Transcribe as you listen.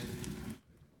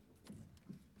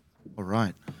All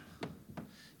right.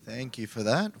 Thank you for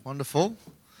that. Wonderful.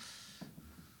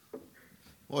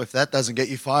 Well, if that doesn't get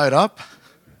you fired up,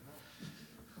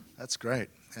 that's great.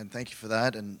 And thank you for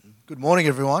that. And good morning,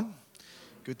 everyone.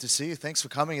 Good to see you. Thanks for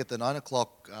coming at the 9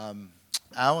 o'clock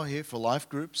hour here for life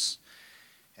groups.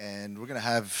 And we're going to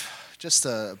have just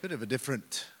a bit of a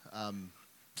different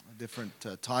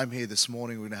time here this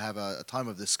morning. We're going to have a time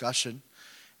of discussion.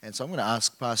 And so I'm going to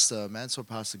ask Pastor Mansour,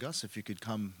 Pastor Gus, if you could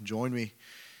come join me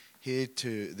here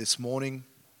this morning.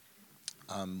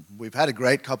 We've had a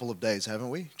great couple of days, haven't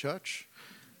we, church?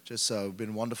 Just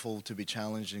been wonderful to be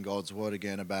challenged in God's Word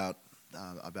again about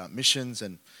missions.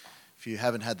 And if you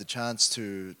haven't had the chance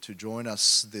to join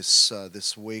us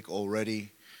this week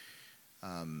already,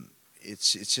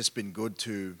 it's just been good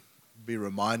to be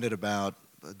reminded about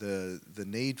the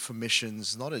need for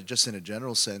missions, not just in a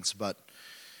general sense, but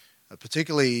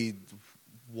particularly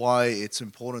why it's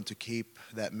important to keep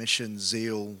that mission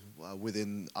zeal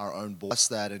within our own borders.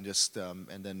 That and just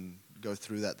and then go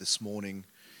through that this morning,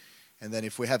 and then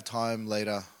if we have time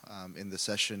later in the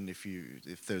session,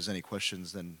 if there's any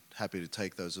questions, then happy to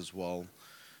take those as well,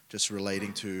 just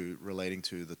relating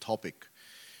to the topic.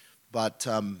 But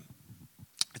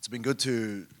it's been good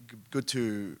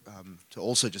to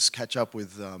also just catch up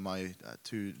with my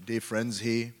two dear friends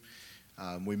here.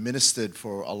 We ministered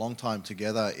for a long time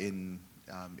together in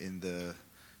the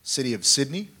city of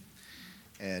Sydney,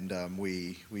 and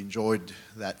we enjoyed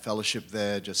that fellowship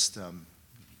there, just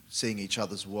seeing each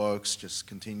other's works, just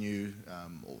continue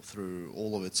through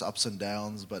all of its ups and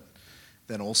downs, but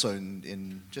then also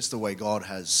in just the way God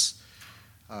has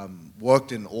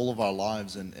worked in all of our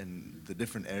lives and the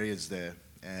different areas there.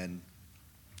 And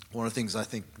one of the things I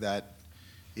think that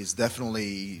is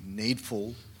definitely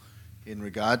needful in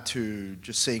regard to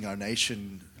just seeing our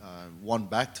nation won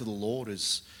back to the Lord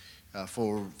is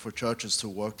for churches to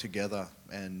work together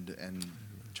and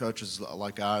churches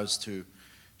like ours to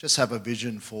just have a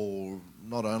vision for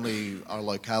not only our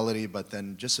locality, but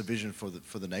then just a vision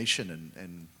for the nation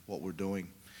and what we're doing.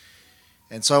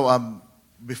 And so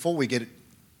before we get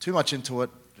too much into it,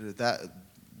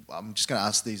 I'm just going to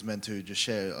ask these men to just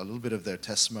share a little bit of their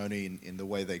testimony in the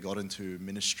way they got into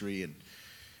ministry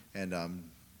and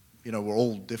we're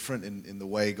all different in the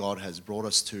way God has brought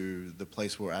us to the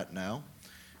place we're at now.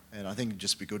 And I think it'd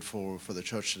just be good for the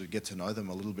church to get to know them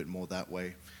a little bit more that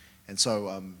way. And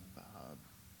so,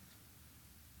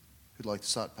 who'd like to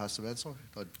start, Pastor Mansour?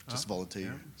 I'd just volunteer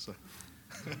you. So.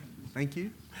 Thank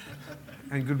you.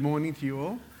 And good morning to you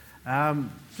all.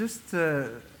 Just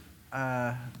a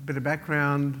bit of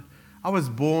background. I was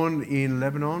born in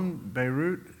Lebanon,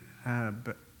 Beirut,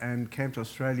 and came to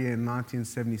Australia in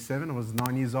 1977. I was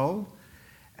 9 years old,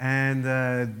 and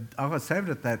I got saved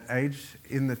at that age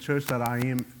in the church that I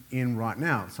am in right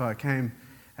now. So I came,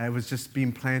 it was just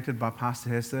being planted by Pastor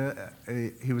Hester.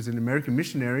 He was an American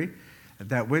missionary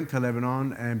that went to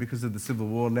Lebanon, and because of the Civil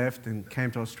War left and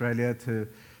came to Australia to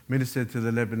minister to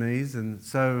the Lebanese. And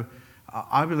so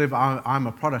I believe I'm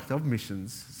a product of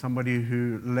missions, somebody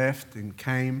who left and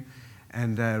came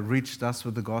and reached us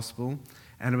with the gospel.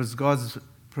 And it was God's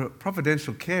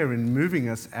providential care in moving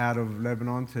us out of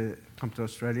Lebanon to come to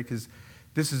Australia, because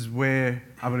this is where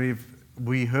I believe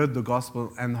we heard the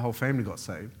gospel and the whole family got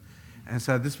saved. And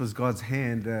so this was God's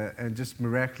hand and just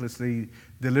miraculously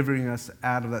delivering us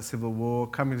out of that civil war,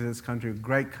 coming to this country, a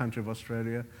great country of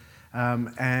Australia,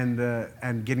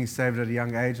 and getting saved at a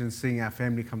young age and seeing our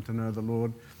family come to know the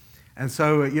Lord. And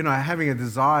so, having a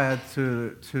desire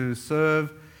to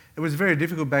serve, it was very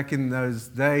difficult back in those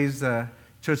days.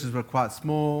 Churches were quite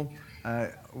small.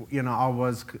 I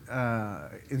was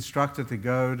instructed to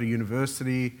go to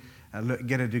university,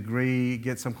 get a degree,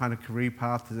 get some kind of career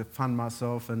path to fund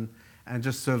myself and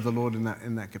just serve the Lord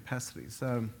in that capacity.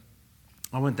 So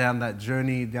I went down that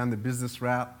journey, down the business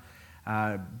route,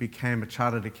 became a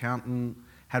chartered accountant,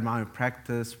 had my own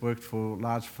practice, worked for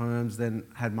large firms, then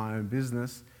had my own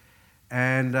business,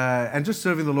 and just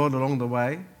serving the Lord along the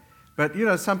way. But,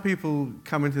 some people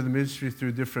come into the ministry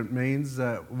through different means.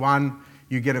 One,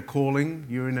 you get a calling,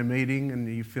 you're in a meeting and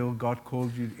you feel God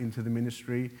called you into the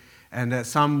ministry. And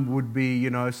some would be,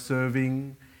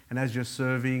 serving. And as you're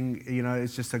serving,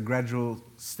 it's just a gradual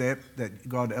step that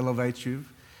God elevates you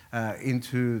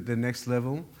into the next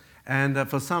level. And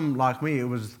for some like me, it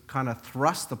was kind of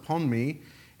thrust upon me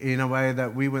in a way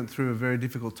that we went through a very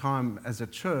difficult time as a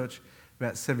church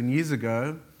about 7 years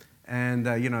ago. And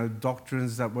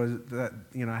doctrines that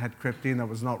had crept in that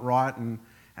was not right,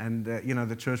 and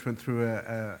the church went through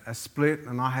a split,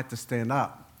 and I had to stand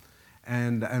up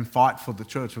and fight for the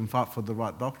church and fight for the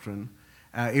right doctrine,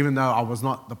 even though I was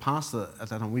not the pastor at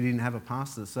that time. We didn't have a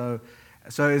pastor, so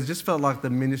So it just felt like the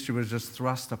ministry was just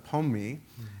thrust upon me.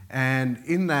 And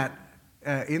in that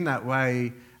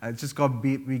way, just God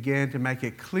began to make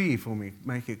it clear for me,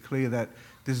 make it clear that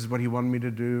this is what He wanted me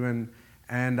to do.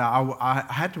 And I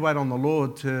had to wait on the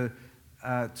Lord to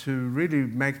really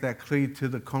make that clear to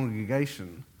the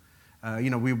congregation.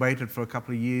 We waited for a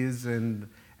couple of years, and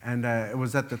it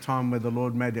was at the time where the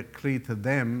Lord made it clear to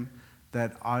them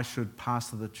that I should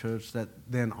pastor the church, that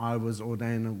then I was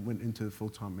ordained and went into the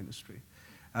full-time ministry.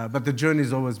 But the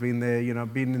journey's always been there.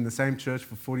 Been in the same church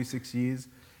for 46 years,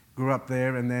 grew up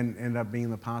there, and then ended up being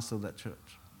the pastor of that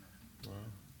church.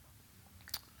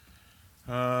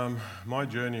 Wow. My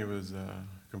journey was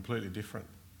completely different.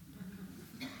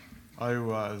 I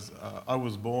was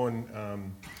born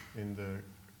in the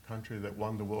country that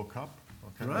won the World Cup.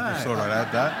 Okay, right. I just thought I'd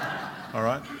add that. All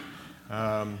right.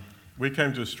 We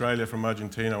came to Australia from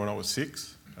Argentina when I was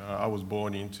 6. I was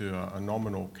born into a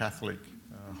nominal Catholic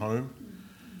home,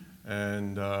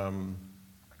 and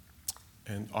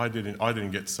I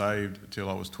didn't get saved until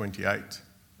I was 28,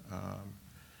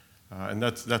 and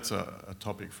that's a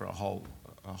topic for a whole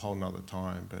nother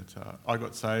time. But I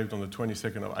got saved on the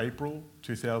 22nd of April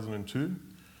 2002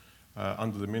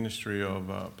 under the ministry of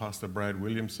Pastor Brad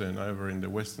Williamson over in the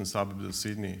western suburbs of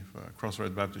Sydney for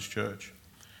Crossroads Baptist Church.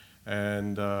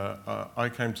 And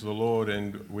I came to the Lord,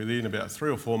 and within about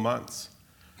 3 or 4 months,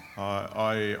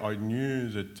 I knew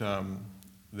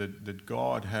that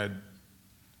God had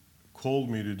called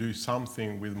me to do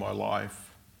something with my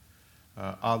life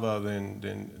other than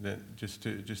just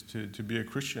to be a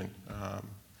Christian.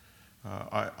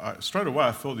 Straight away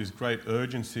I felt this great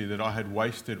urgency that I had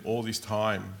wasted all this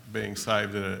time being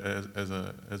saved as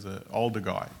an older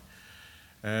guy.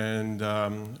 And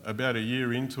about a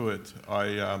year into it,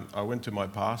 I went to my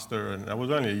pastor, and I was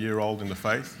only a year old in the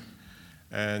faith.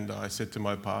 And I said to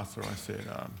my pastor, I said,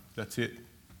 that's it.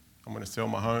 I'm going to sell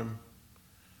my home.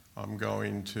 I'm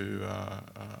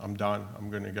done. I'm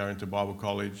going to go into Bible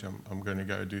college. I'm going to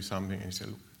go do something. And he said,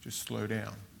 look, just slow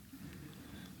down.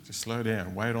 Just slow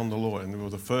down. Wait on the Lord.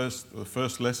 And the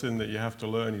first lesson that you have to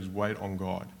learn is wait on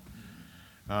God.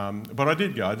 But I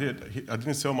did go. I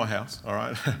didn't sell my house. All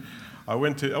right. I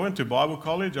went to Bible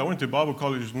college. I went to Bible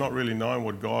college not really knowing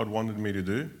what God wanted me to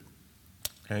do.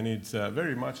 And it's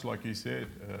very much like you said,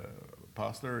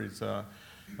 Pastor,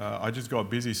 I just got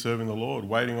busy serving the Lord,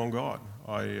 waiting on God.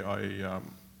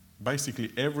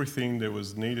 Basically everything that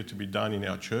was needed to be done in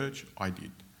our church, I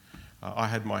did. I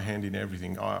had my hand in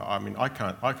everything. I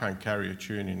can't carry a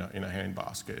tune in a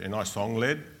handbasket, and I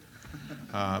song-led.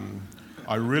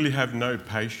 I really have no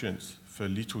patience for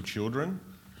little children,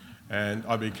 and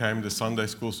I became the Sunday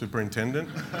school superintendent.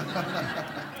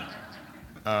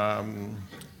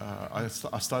 I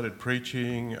started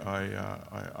preaching.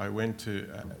 I went to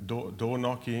door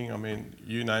knocking. I mean,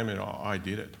 you name it, I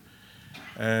did it.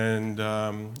 And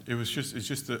it's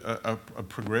just a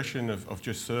progression of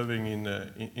just serving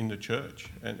in the church.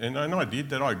 And I did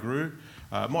that. I grew.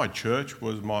 My church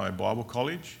was my Bible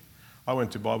college. I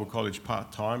went to Bible college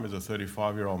part-time as a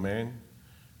 35-year-old man.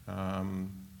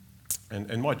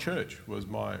 And my church was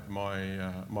my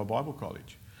Bible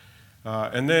college.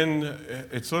 And then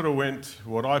it sort of went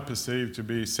what I perceived to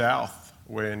be south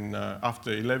when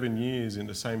after 11 years in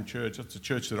the same church, that's the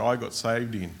church that I got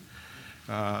saved in,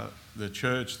 the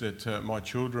church that my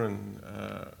children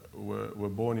were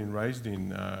born and raised in,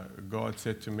 God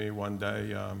said to me one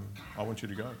day, I want you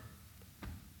to go.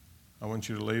 I want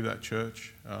you to leave that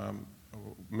church.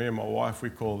 Me and my wife, we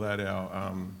call that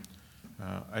our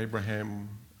Abraham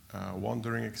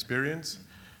wandering experience.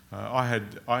 I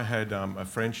had a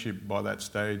friendship by that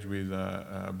stage with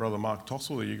Brother Mark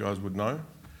Tossell that you guys would know,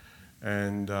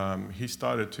 and he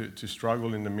started to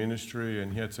struggle in the ministry,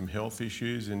 and he had some health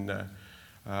issues, and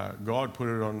God put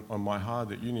it on my heart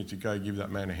that you need to go give that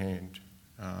man a hand.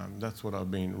 That's what I've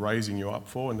been raising you up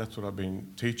for, and that's what I've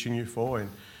been teaching you for,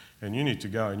 and you need to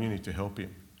go and you need to help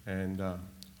him. And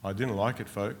I didn't like it,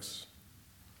 folks.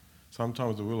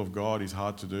 Sometimes the will of God is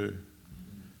hard to do.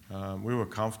 We were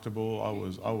comfortable. I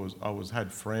had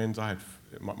friends. I had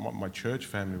my church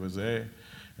family was there,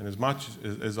 and as much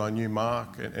as I knew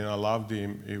Mark and I loved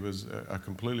him, it was a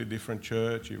completely different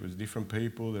church. It was different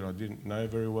people that I didn't know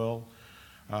very well.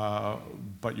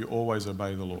 But you always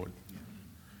obey the Lord.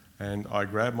 And I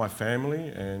grabbed my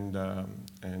family and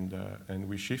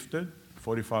we shifted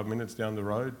 45 minutes down the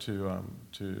road to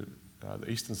the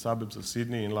eastern suburbs of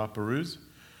Sydney in La Perouse.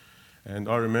 And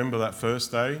I remember that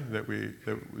first day that we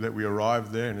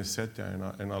arrived there, and I sat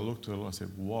down and I looked at it and I said,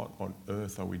 what on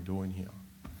earth are we doing here?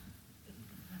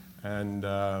 And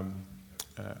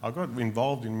I got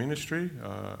involved in ministry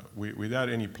without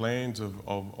any plans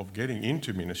of getting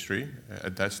into ministry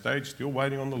at that stage, still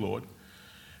waiting on the Lord.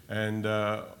 And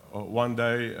one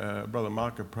day, Brother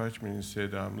Mark approached me and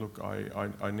said, "Look,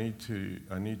 I need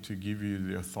to give you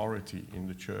the authority in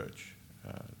the church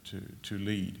to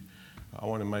lead. I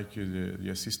want to make you the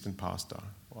assistant pastor."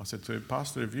 I said to him,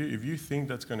 "Pastor, if you think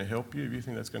that's going to help you, if you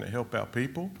think that's going to help our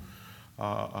people,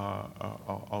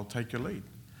 I'll take your lead."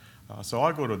 So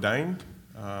I got ordained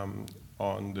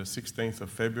on the 16th of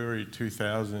February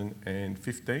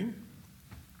 2015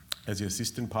 as the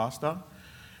assistant pastor.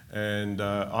 And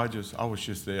I was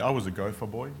just there. I was a gopher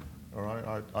boy, all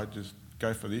right? I just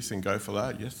go for this and go for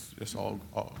that. Yes,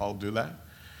 I'll do that.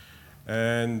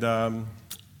 And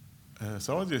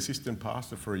so I was the assistant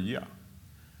pastor for a year.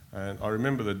 And I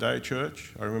remember the day,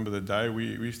 church. I remember the day we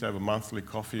used to have a monthly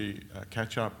coffee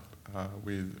catch-up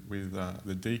with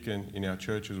the deacon in our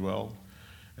church as well.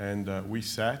 And we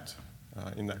sat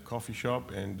in that coffee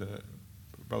shop, and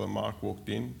Brother Mark walked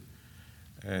in.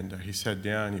 And he sat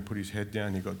down, he put his head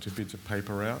down, he got 2 bits of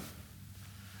paper out,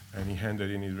 and he handed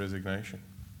in his resignation.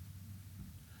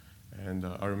 And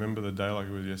I remember the day like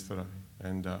it was yesterday.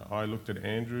 And I looked at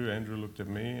Andrew looked at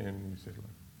me, and he said,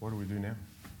 "What do we do now?"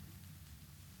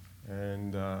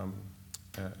 And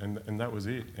that was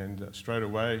it. And straight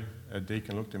away, a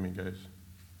deacon looked at me and goes,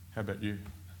 "How about you?"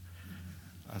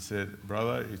 I said,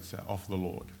 "Brother, it's off the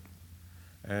Lord."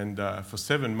 And for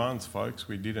 7 months, folks,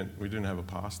 we didn't have a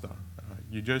pastor.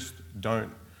 You just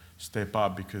don't step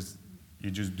up because you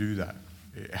just do that.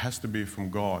 It has to be from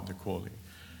God, the calling.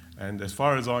 And as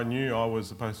far as I knew, I was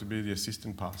supposed to be the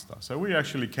assistant pastor. So we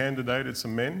actually candidated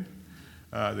some men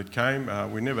that came.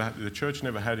 The church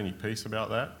never had any peace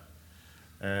about that.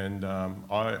 And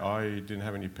I didn't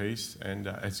have any peace. And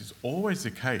as is always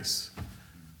the case,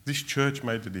 this church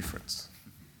made the difference.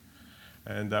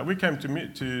 And we came to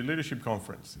leadership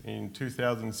conference in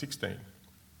 2016.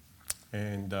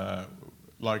 And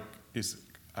like is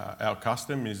our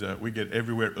custom is we get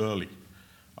everywhere early.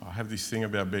 I have this thing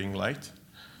about being late,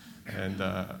 and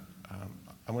I'm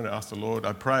going to ask the Lord.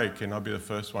 I pray, can I be the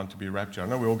first one to be raptured? I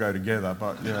know we all go together,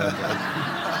 but you know.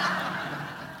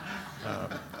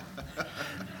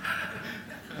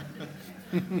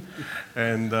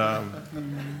 And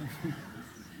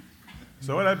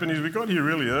so what happened is we got here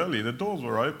really early. The doors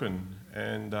were open,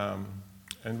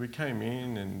 and we came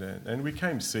in, and we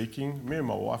came seeking. Me and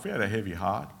my wife, we had a heavy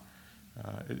heart.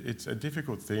 It's a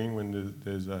difficult thing when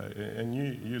there's and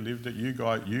you lived it. You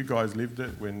guys lived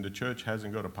it when the church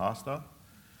hasn't got a pastor,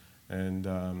 and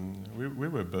we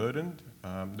were burdened.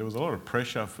 There was a lot of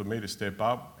pressure for me to step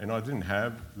up, and I didn't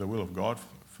have the will of God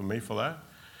for me for that.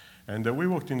 And we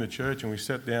walked in the church, and we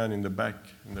sat down in the back,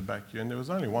 and there was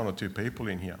only 1 or 2 people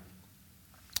in here,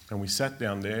 and we sat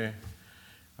down there.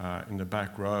 In the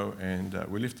back row, and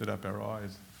we lifted up our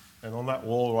eyes, and on that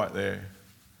wall right there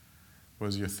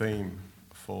was your theme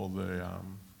for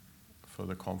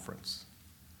the conference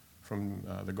from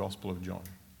the Gospel of John.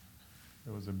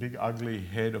 There was a big ugly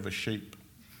head of a sheep.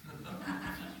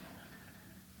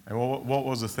 And what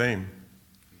was the theme?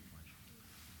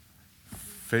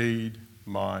 Feed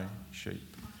my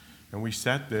sheep. And we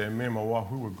sat there, me and my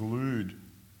wife, we were glued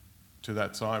to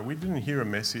that sign. We didn't hear a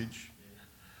message.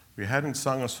 We hadn't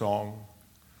sung a song.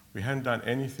 We hadn't done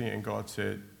anything, and God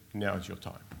said, "Now is your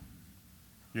time.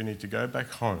 You need to go back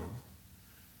home,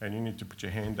 and you need to put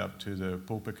your hand up to the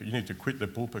pulpit. You need to quit the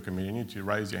pulpit committee. You need to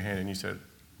raise your hand." And he said,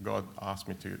 "God asked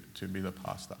me to be the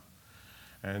pastor."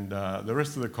 And the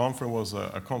rest of the conference was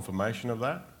a confirmation of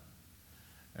that.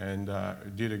 And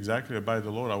did exactly obey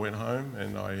the Lord. I went home,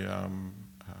 and I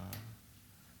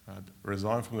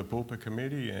resigned from the pulpit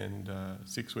committee, and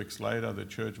 6 weeks later the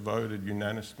church voted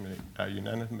unanimously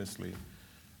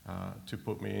to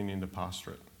put me in the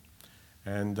pastorate.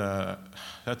 And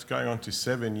that's going on to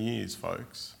 7 years,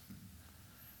 folks,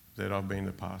 that I've been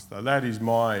the pastor. That is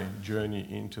my journey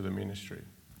into the ministry.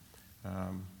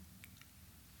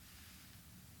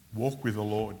 Walk with the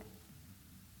Lord.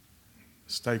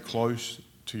 Stay close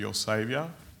to your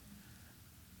Saviour.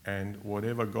 And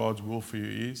whatever God's will for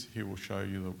you is, He will show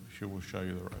you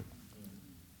the road.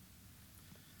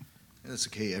 And that's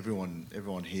the key. Everyone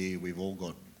here, we've all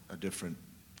got a different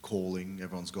calling.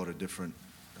 Everyone's got a different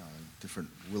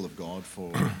will of God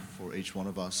for each one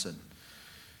of us, and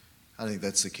I think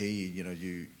that's the key. You know,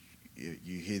 you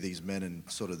hear these men and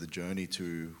sort of the journey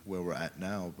to where we're at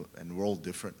now, and we're all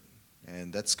different,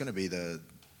 and that's going to be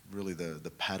really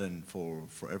the pattern for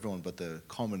everyone. But the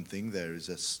common thing there is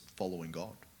just following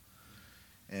God.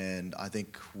 And I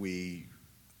think we're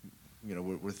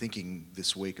thinking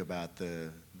this week about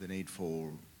the need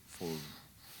for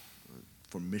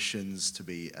for missions to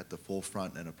be at the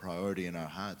forefront and a priority in our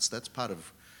hearts, that's part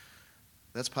of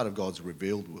God's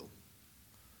revealed will.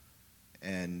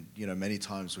 And many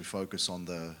times we focus on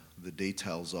the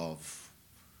details of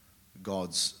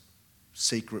God's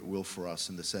secret will for us,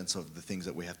 in the sense of the things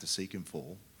that we have to seek Him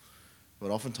for.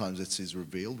 But oftentimes it's His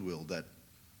revealed will that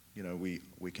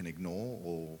we can ignore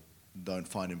or don't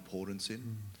find importance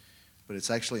in. But it's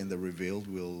actually in the revealed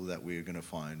will that we're going to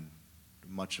find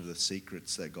much of the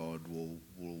secrets that God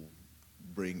will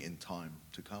bring in time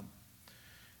to come.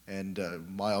 And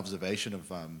my observation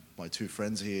of my two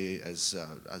friends here, as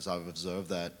I've observed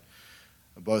that,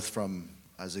 both from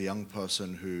as a young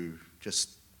person who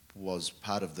just was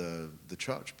part of the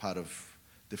church, part of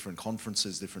different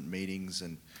conferences, different meetings,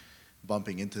 and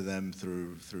bumping into them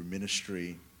through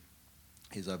ministry,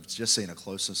 is I've just seen a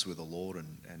closeness with the Lord.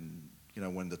 And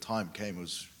when the time came, it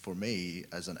was, for me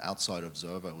as an outside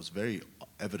observer, it was very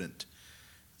evident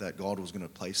that God was going to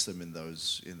place them in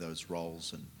those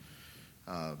roles. And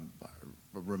I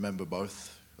remember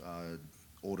both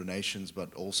ordinations,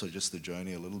 but also just the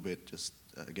journey a little bit, just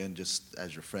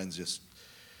as your friends, just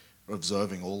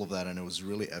observing all of that. And it was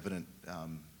really evident.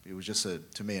 It was just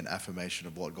to me an affirmation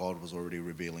of what God was already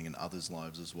revealing in others'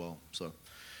 lives as well. So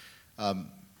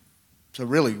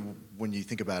really, when you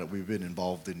think about it, we've been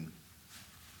involved in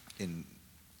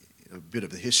a bit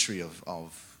of the history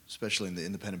of especially in the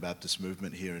independent Baptist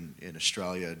movement here in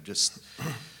Australia, just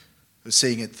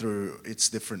seeing it through its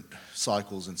different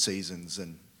cycles and seasons.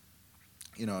 And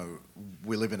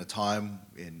we live in a time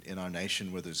in our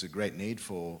nation where there's a great need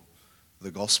for the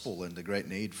gospel and a great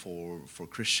need for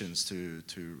Christians to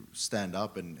stand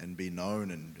up and be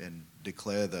known and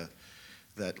declare that,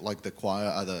 like the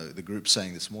choir, the group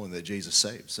sang this morning, that Jesus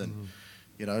saves. And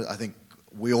I think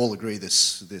we all agree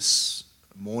this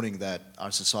morning that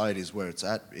our society is where it's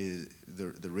at.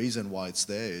 The reason why it's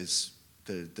there is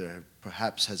there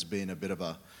perhaps has been a bit of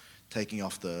a taking our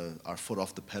foot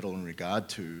off the pedal in regard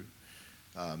to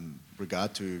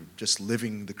just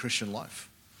living the Christian life.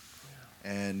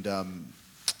 And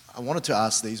I wanted to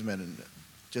ask these men, and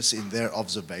just in their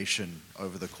observation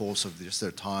over the course of just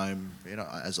their time,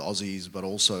 as Aussies, but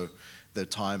also their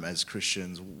time as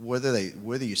Christians, whether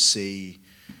you see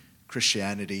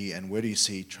Christianity and where do you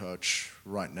see church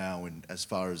right now, as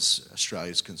far as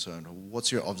Australia is concerned?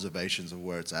 What's your observations of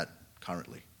where it's at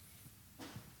currently?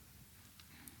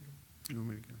 You want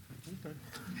me to go?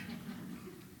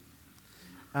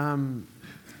 Okay.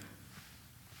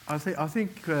 I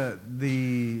think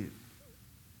the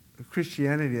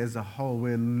Christianity as a whole,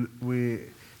 if you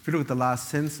look at the last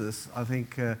census, I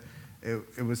think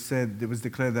it was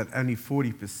declared that only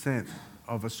 40%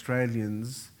 of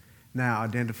Australians now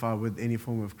identify with any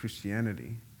form of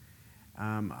Christianity.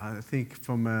 I think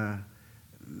from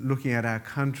looking at our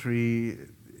country,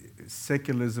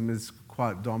 secularism is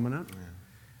quite dominant.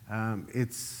 Yeah.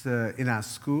 It's in our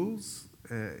schools,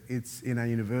 it's in our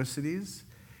universities,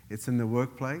 it's in the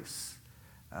workplace,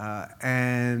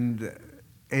 and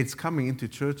it's coming into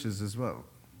churches as well.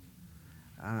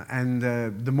 And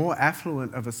the more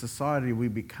affluent of a society we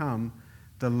become,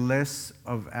 the less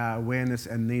of our awareness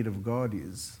and need of God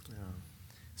is. Yeah.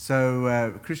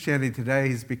 So Christianity today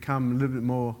has become a little bit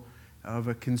more of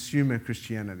a consumer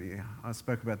Christianity. I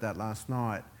spoke about that last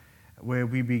night, where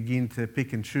we begin to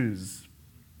pick and choose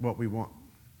what we want.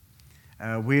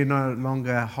 We're no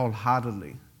longer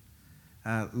wholeheartedly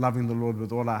loving the Lord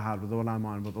with all our heart, with all our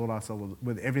mind, with all our soul,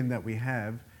 with everything that we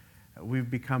have.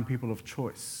 We've become people of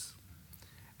choice.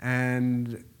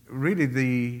 And really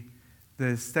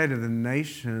the state of the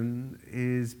nation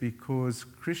is because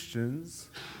Christians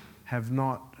have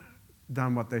not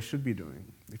done what they should be doing.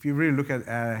 If you really look at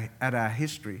our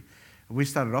history, we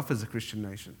started off as a Christian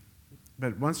nation.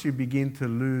 But once you begin to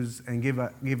lose and give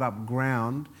up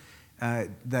ground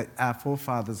that our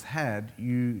forefathers had,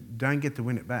 you don't get to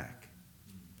win it back.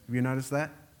 Have you noticed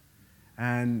that?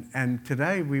 And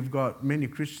today we've got many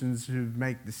Christians who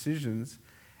make decisions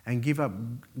and give up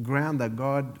ground that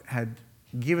God had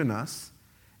given us,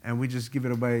 and we just give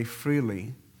it away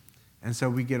freely. And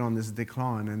so we get on this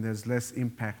decline, and there's less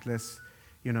impact, less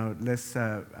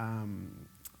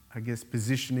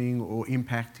positioning or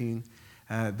impacting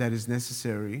that is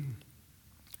necessary.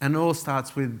 And it all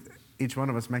starts with each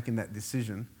one of us making that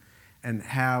decision, and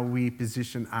how we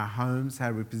position our homes,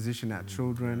 how we position our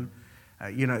children.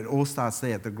 It all starts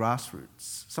there at the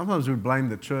grassroots. Sometimes we blame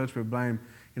the church, we blame,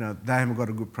 they haven't got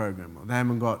a good program, or they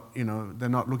haven't got, they're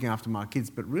not looking after my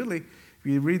kids. But really, if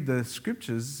you read the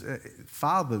scriptures,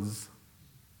 fathers,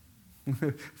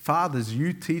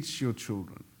 you teach your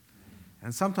children.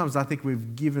 And sometimes I think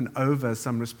we've given over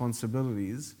some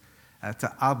responsibilities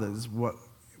to others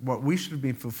what we should have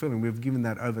been fulfilling, we've given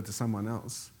that over to someone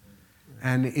else.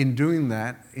 And in doing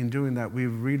that,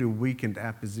 we've really weakened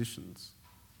our positions.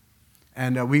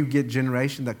 And we get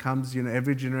generation that comes,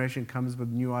 every generation comes with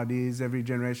new ideas, every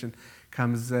generation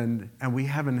comes and we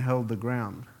haven't held the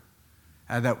ground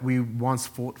that we once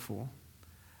fought for.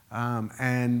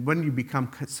 And when you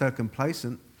become so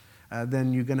complacent,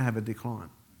 then you're going to have a decline.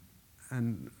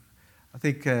 And I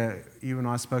think you and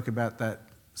I spoke about that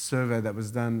survey that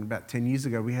was done about 10 years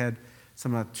ago. We had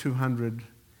something like 200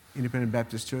 independent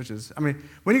Baptist churches. I mean,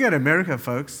 when you go to America,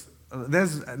 folks,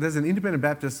 there's an independent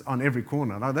Baptist on every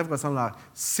corner. Like, they've got something like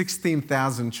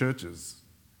 16,000 churches,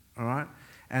 all right?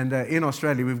 And in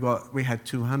Australia, we had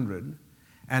 200.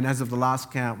 And as of the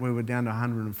last count, we were down to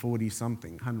 140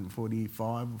 something,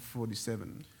 145 or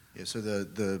 47. Yeah, so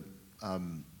the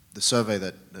survey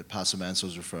that Pastor Mansell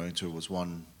was referring to was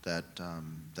one that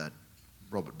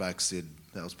Robert Bax did.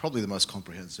 That was probably the most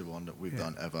comprehensive one that we've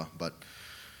done ever. But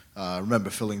I remember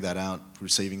filling that out,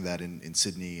 receiving that in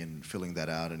Sydney and filling that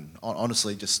out. And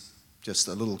honestly, just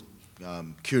a little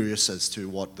curious as to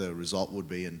what the result would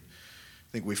be. And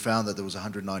I think we found that there was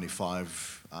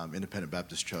 195 independent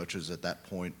Baptist churches at that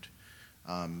point.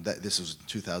 This was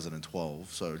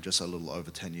 2012, so just a little over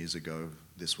 10 years ago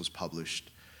this was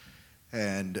published.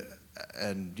 And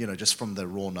just from the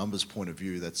raw numbers point of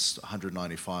view, that's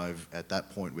 195. At that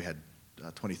point we had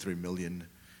 23 million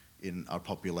in our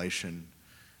population.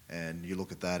 And you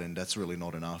look at that, and that's really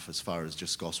not enough as far as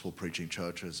just gospel preaching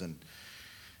churches. And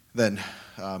then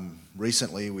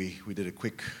recently we did a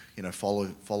quick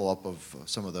follow-up of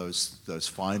some of those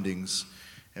findings,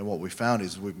 and what we found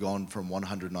is we've gone from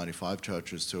 195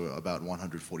 churches to about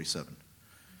 147.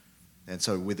 And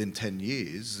so within 10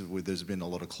 years, there's been a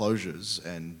lot of closures,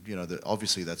 and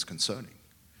obviously that's concerning.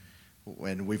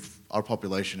 And our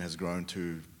population has grown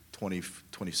to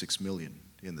 26 million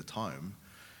in the time.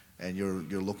 And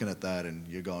you're looking at that and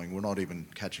you're going, we're not even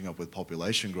catching up with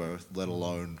population growth, let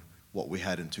alone what we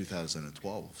had in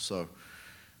 2012. So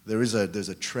there's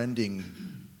a trending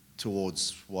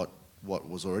towards what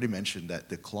was already mentioned, that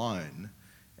decline,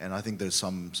 and I think there's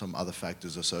some other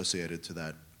factors associated to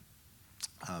that.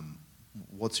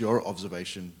 What's your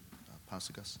observation,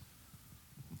 Pastor Gus?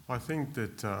 I think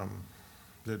that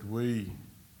we,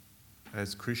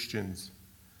 as Christians,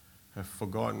 have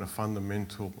forgotten a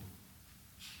fundamental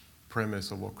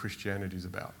premise of what Christianity is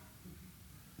about.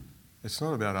 It's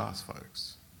not about us,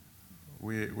 folks.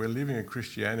 We're living a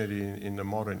Christianity in the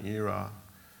modern era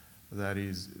that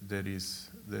is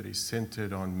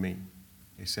centered on me.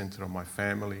 It's centered on my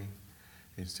family.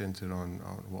 It's centered on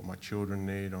what my children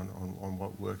need, on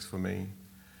what works for me,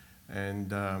 and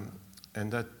that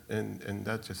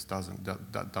just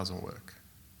doesn't work.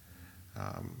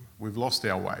 We've lost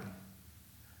our way,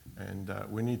 and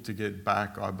we need to get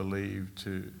back, I believe,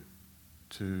 to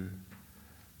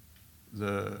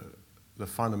the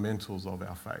fundamentals of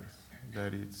our faith.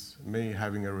 That it's me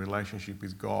having a relationship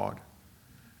with God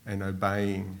and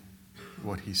obeying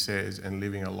what He says and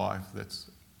living a life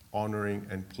that's honouring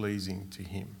and pleasing to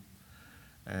Him.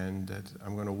 And that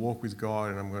I'm going to walk with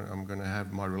God, and I'm going to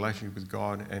have my relationship with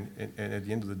God, and at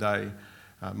the end of the day,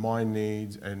 my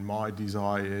needs and my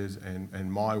desires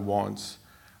and my wants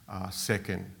are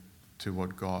second to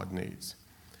what God needs.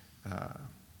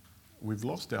 We've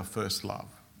lost our first love.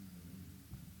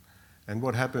 And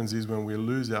what happens is when we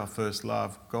lose our first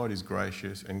love, God is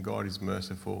gracious and God is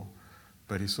merciful,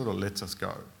 but He sort of lets us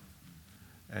go.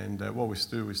 And what we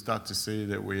do, we start to see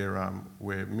that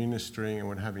we're ministering and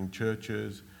we're having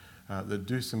churches that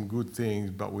do some good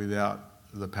things, but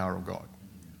without the power of God.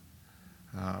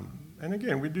 And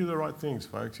again, we do the right things,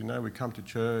 folks. We come to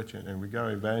church and we go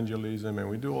evangelism and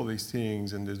we do all these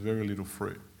things, and there's very little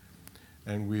fruit.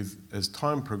 And as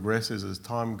time progresses, as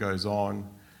time goes on,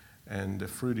 and the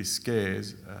fruit is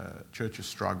scarce, churches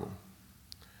struggle.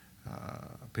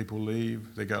 People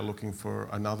leave, they go looking for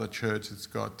another church that's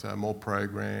got more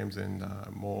programs and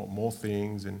more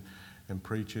things, and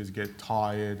preachers get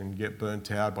tired and get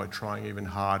burnt out by trying even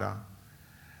harder.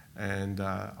 And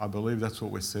I believe that's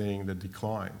what we're seeing, the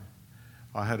decline.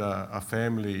 I had a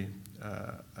family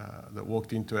that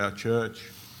walked into our church,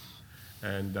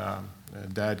 and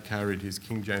Dad carried his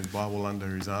King James Bible under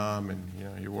his arm,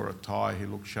 and he wore a tie, he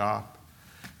looked sharp.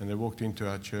 And they walked into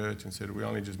our church and said, we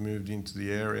only just moved into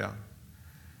the area,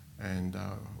 and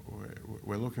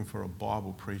we're looking for a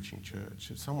Bible preaching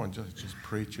church. Someone just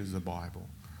preaches the Bible.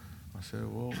 I said,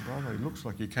 well, brother, it looks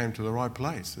like you came to the right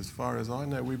place. As far as I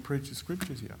know, we preach the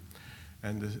scriptures here.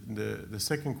 And the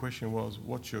second question was,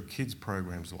 what's your kids'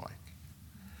 programs like?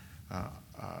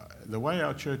 The way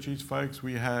our church is, folks,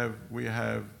 we have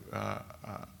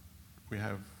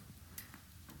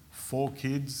 4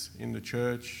 kids in the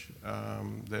church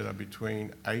that are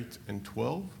between 8 and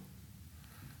 12.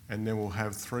 And then we'll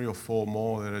have 3 or 4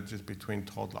 more that are just between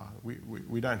toddler.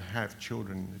 We don't have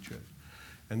children in the church.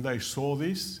 And they saw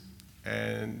this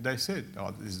and they said,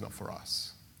 oh, this is not for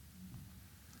us.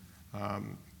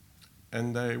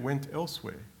 And they went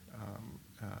elsewhere.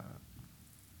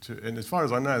 And as far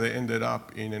as I know, they ended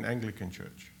up in an Anglican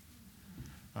church.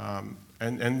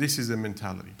 And this is a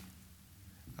mentality.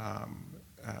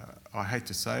 I hate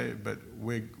to say it, but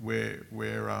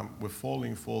we're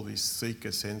falling for this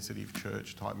seeker-sensitive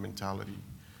church type mentality,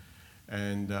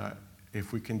 and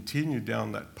if we continue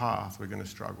down that path, we're going to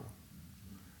struggle.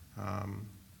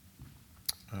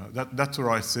 That's where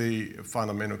I see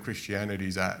fundamental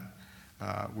Christianity's at.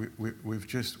 We've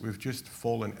just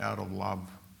fallen out of love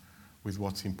with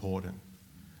what's important.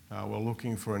 We're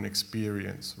looking for an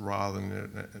experience rather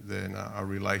than a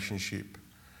relationship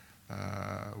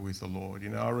with the Lord.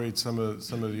 I read some of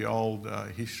the old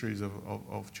histories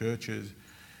of churches,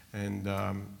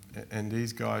 and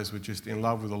these guys were just in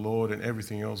love with the Lord, and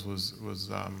everything else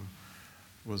was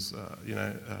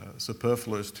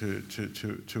superfluous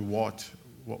to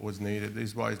what was needed.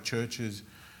 These ways, churches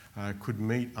could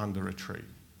meet under a tree.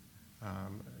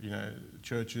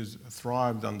 Churches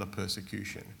thrived under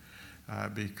persecution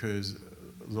because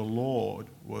the Lord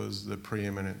was the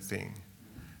preeminent thing.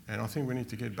 And I think we need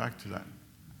to get back to that,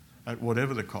 at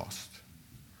whatever the cost.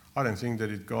 I don't think that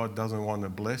if God doesn't want to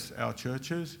bless our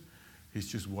churches,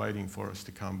 He's just waiting for us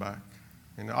to come back.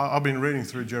 I've been reading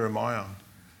through Jeremiah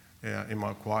in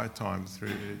my quiet time,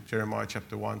 through Jeremiah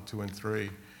chapter 1, 2 and 3.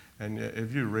 And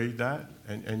if you read that,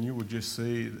 and you would just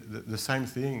see the same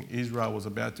thing. Israel was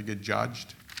about to get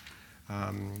judged.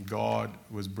 God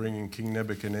was bringing King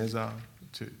Nebuchadnezzar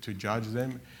to judge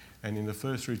them. And in the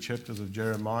first 3 chapters of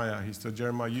Jeremiah, he said,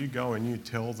 Jeremiah, you go and you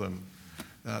tell them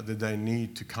that they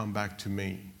need to come back to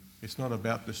me. It's not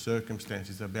about the circumstance,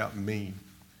 it's about me.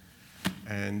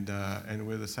 And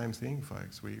we're the same thing,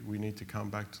 folks. We need to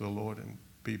come back to the Lord and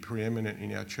be preeminent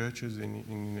in our churches,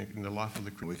 in the life of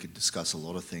the Christian. We could discuss a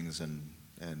lot of things and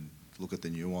look at the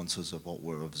nuances of what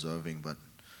we're observing, but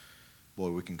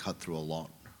boy, we can cut through a lot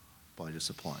by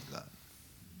just applying that.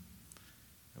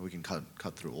 And we can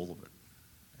cut through all of it.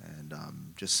 And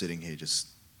just sitting here, just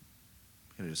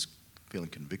feeling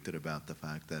convicted about the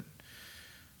fact that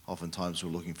oftentimes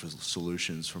we're looking for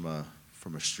solutions from a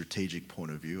strategic point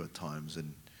of view at times,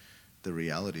 and the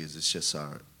reality is it's just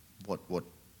what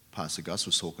Pastor Gus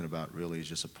was talking about really is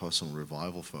just a personal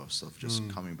revival first of just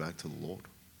coming back to the Lord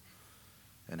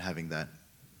and having that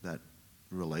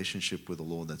relationship with the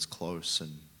Lord that's close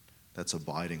and that's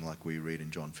abiding, like we read in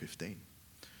John 15.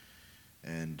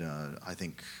 And I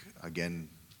think, again,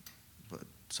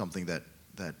 something that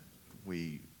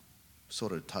we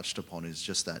sort of touched upon is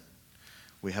just that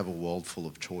we have a world full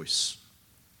of choice.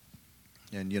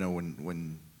 And,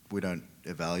 when we don't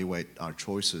evaluate our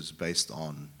choices based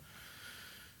on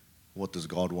what does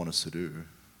God want us to do,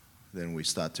 then we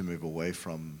start to move away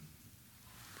from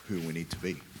who we need to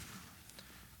be.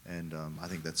 And I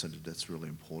think that's really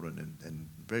important and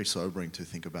very sobering to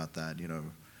think about that.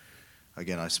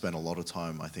 Again, I spent a lot of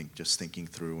time, I think, just thinking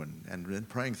through and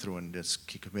praying through and just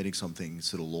committing some things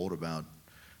to the Lord about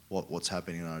what's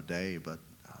happening in our day. But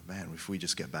man, if we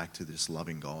just get back to this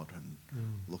loving God and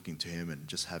looking to Him and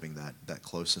just having that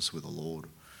closeness with the Lord,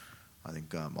 I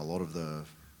think a lot of the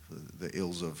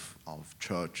ills of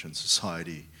church and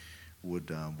society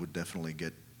would definitely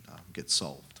get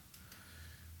solved.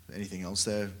 Anything else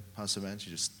there, Pastor Vance?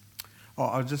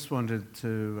 I just wanted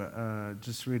to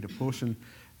just read a portion.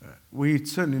 We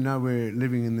certainly know we're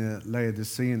living in the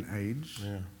Laodicean age,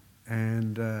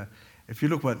 and if you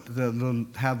look at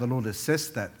how the Lord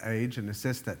assessed that age and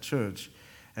assessed that church,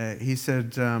 He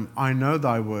said, "I know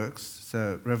thy works."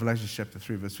 So Revelation chapter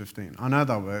 3, verse 15. "I know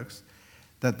thy works,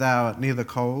 that thou art neither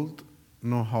cold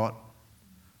nor hot.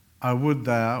 I would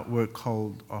thou wert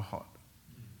cold or hot."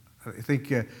 I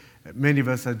think many of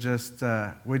us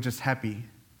are we're just happy.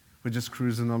 We're just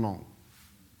cruising along,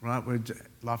 right?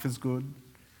 Life is good.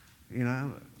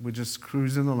 We're just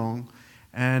cruising along.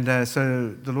 And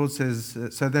so the Lord says,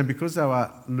 "So then because thou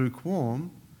art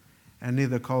lukewarm and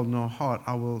neither cold nor hot,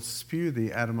 I will spew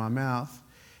thee out of my mouth,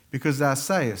 because thou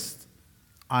sayest,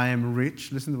 I am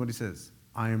rich." Listen to what He says.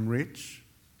 "I am rich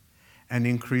and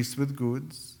increased with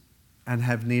goods and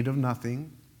have need of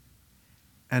nothing,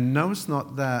 and knowest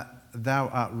not that thou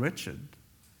art wretched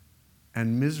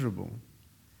and miserable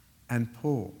and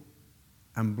poor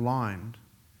and blind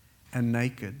and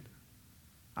naked.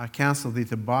 I counsel thee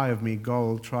to buy of me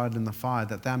gold tried in the fire,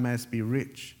 that thou mayest be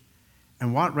rich,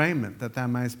 and white raiment, that thou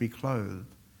mayest be clothed,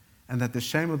 and that the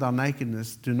shame of thy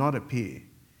nakedness do not appear,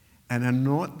 and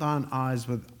anoint thine eyes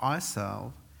with eye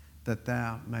salve, that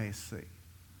thou mayest see.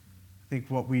 I think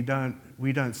what we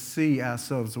don't see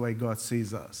ourselves the way God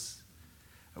sees us.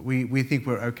 We think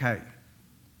we're okay,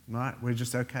 right? We're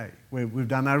just okay. We've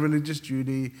done our religious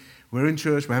duty. We're in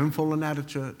church. We haven't fallen out of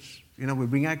church. You know, we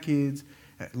bring our kids.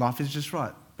 Life is just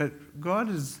right. But God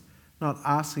is not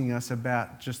asking us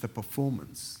about just a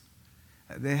performance.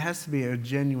 There has to be a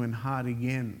genuine heart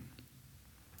again.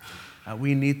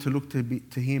 We need to look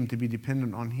to Him, to be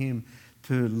dependent on Him,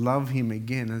 to love Him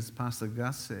again, as Pastor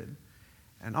Gus said.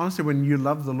 And honestly, when you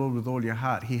love the Lord with all your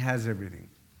heart, He has everything.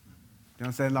 You know what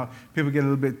I'm saying? Like, people get a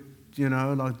little bit, you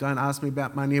know, like, don't ask me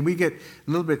about money. And we get a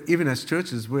little bit, even as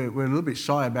churches, we're a little bit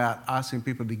shy about asking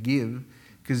people to give,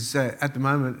 because at the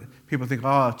moment, people think,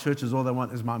 oh, churches, all they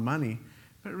want is my money.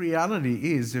 But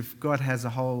reality is, if God has a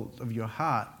hold of your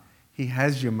heart, He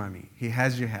has your money, He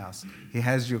has your house, He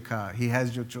has your car, He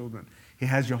has your children, He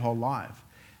has your whole life.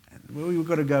 And we've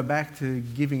got to go back to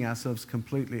giving ourselves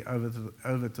completely over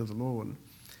to the Lord,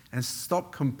 and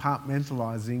stop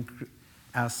compartmentalizing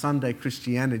our Sunday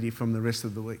Christianity from the rest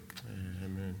of the week.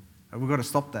 Amen. We've got to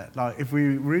stop that. Like, if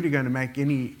we're really going to make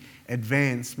any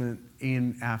advancement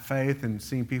in our faith and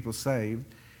seeing people saved,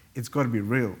 it's got to be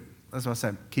real. That's why I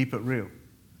say, keep it real.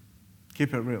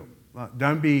 Keep it real. Like,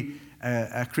 don't be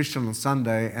a Christian on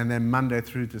Sunday and then Monday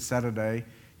through to Saturday,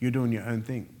 you're doing your own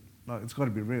thing. Like, it's got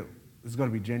to be real. It's got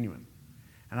to be genuine.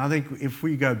 And I think if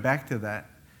we go back to that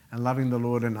and loving the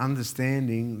Lord and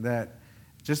understanding that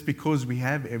just because we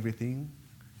have everything,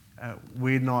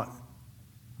 we're not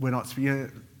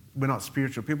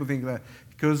spiritual. People think that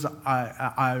because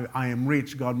I am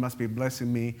rich, God must be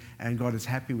blessing me and God is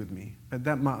happy with me. But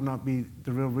that might not be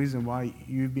the real reason why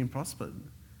you've been prospered.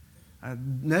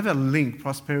 Never link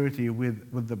prosperity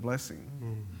with the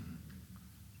blessing.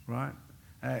 Right?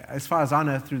 As far as I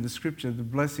know through the scripture, the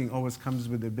blessing always comes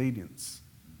with obedience.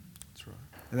 That's right.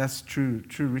 And that's true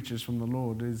riches from the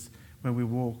Lord, is when we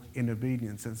walk in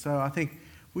obedience. And so I think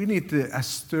we need a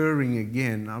stirring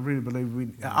again. I really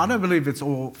believe I don't believe it's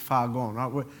all far gone.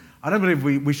 Right? I don't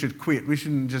believe we should quit. We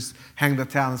shouldn't just hang the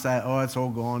towel and say, oh, it's all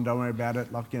gone, don't worry about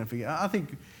it. Like, you know, forget. I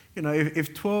think, you know,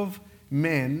 if 12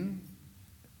 men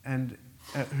and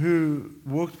who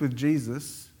walked with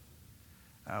Jesus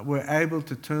were able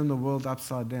to turn the world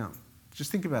upside down.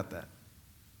 Just think about that.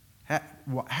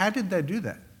 How did they do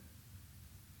that?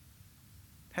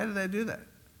 How did they do that?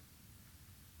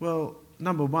 Well,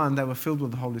 number one, they were filled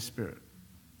with the Holy Spirit.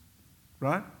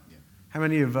 Right? Yeah. How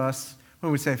many of us,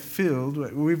 when we say filled,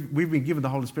 we've been given the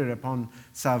Holy Spirit upon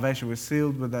salvation. We're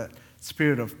sealed with that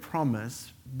spirit of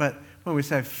promise. But when we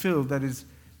say filled, that is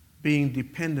being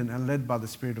dependent and led by the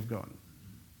Spirit of God.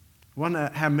 I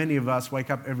wonder how many of us wake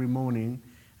up every morning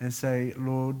and say,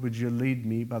 Lord, would you lead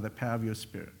me by the power of your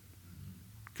Spirit?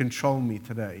 Control me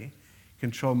today.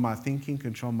 Control my thinking,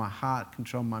 control my heart,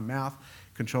 control my mouth,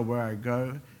 control where I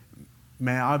go.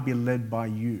 May I be led by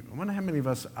you. I wonder how many of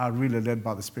us are really led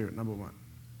by the Spirit, number one.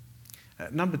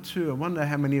 Number two, I wonder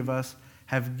how many of us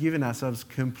have given ourselves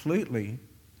completely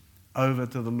over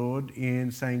to the Lord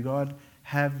in saying, God,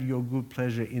 have your good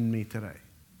pleasure in me today.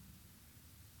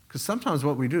 Because sometimes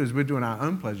what we do is we're doing our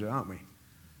own pleasure, aren't we?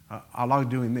 I like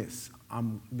doing this.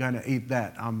 I'm going to eat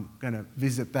that. I'm going to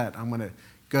visit that. I'm going to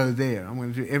go there. I'm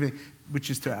going to do everything, which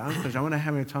is to our own pleasure. I wonder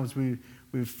how many times we've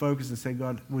focused and said,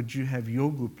 God, would you have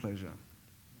your good pleasure?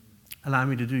 Allow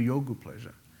me to do your good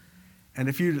pleasure. And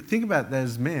if you think about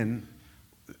those men,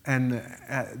 and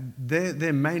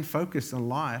their main focus in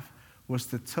life was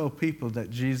to tell people that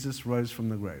Jesus rose from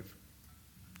the grave.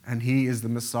 And He is the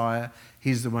Messiah.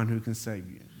 He's the one who can save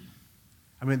you.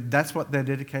 I mean, that's what they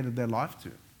dedicated their life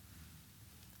to.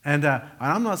 And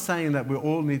I'm not saying that we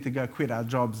all need to go quit our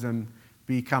jobs and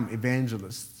become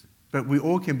evangelists, but we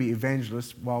all can be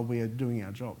evangelists while we are doing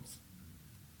our jobs.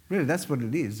 Really, that's what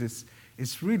it is.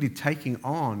 It's really taking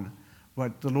on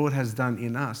what the Lord has done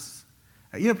in us.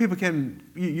 You know, people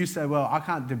you say, well, I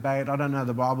can't debate, I don't know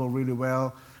the Bible really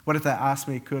well. What if they ask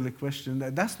me a curly question?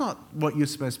 That's not what you're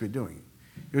supposed to be doing.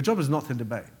 Your job is not to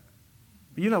debate.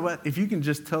 But you know what? If you can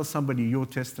just tell somebody your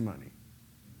testimony,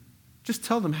 just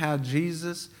tell them how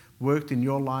Jesus worked in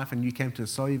your life and you came to a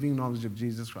saving knowledge of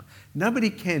Jesus Christ. Nobody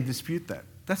can dispute that.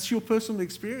 That's your personal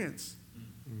experience.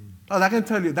 Oh, they can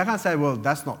tell you, they can't say, well,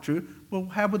 that's not true. Well,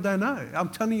 how would they know? I'm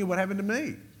telling you what happened to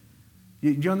me.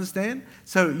 Do you understand?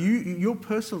 So your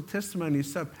personal testimony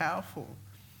is so powerful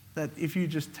that if you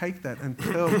just take that and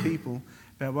tell people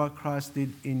about what Christ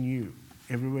did in you,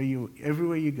 everywhere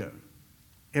you go,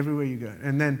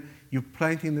 and then you're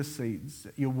planting the seeds,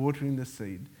 you're watering the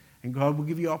seed, and God will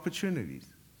give you opportunities.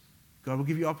 God will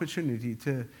give you opportunity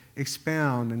to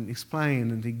expound and explain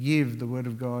and to give the Word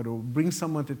of God, or bring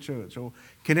someone to church, or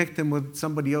connect them with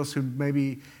somebody else who may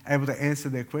be able to answer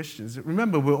their questions.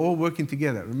 Remember, we're all working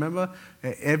together. Remember,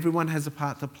 everyone has a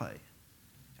part to play.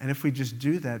 And if we just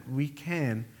do that, we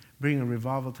can bring a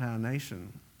revival to our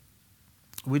nation.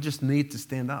 We just need to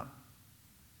stand up.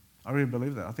 I really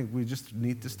believe that. I think we just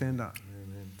need to stand up.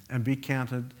 Amen. And be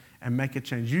counted and make a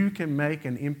change. You can make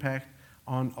an impact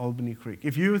on Albany Creek.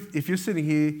 If you're sitting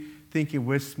here thinking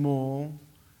we're small,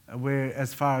 we're,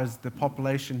 as far as the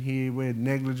population here, we're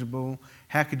negligible,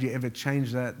 how could you ever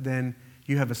change that? Then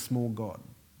you have a small God.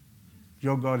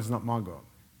 Your God is not my God.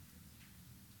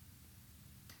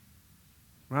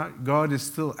 Right? God is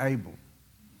still able.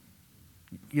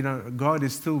 God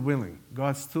is still willing.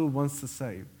 God still wants to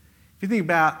save. If you think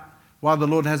about why the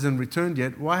Lord hasn't returned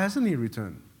yet, why hasn't He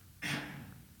returned?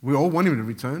 We all want Him to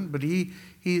return, but He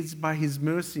is, by His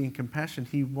mercy and compassion,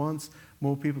 He wants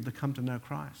more people to come to know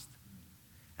Christ.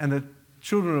 And the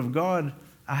children of God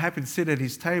are happy to sit at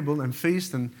His table and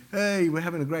feast and, hey, we're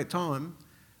having a great time,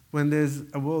 when there's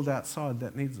a world outside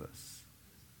that needs us.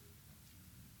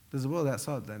 There's a world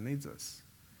outside that needs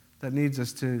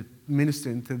us to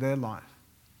minister into their life.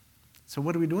 So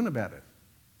what are we doing about it?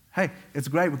 Hey, it's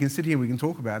great, we can sit here and we can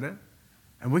talk about it,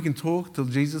 and we can talk till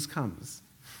Jesus comes.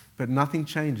 But nothing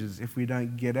changes if we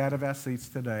don't get out of our seats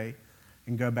today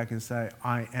and go back and say,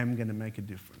 I am going to make a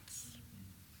difference.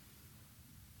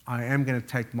 I am going to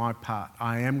take my part.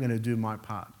 I am going to do my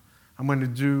part. I'm going to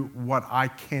do what I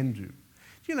can do. Do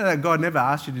you know that God never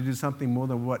asked you to do something more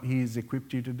than what He has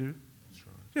equipped you to do? That's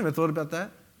right. You ever thought about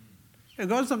that?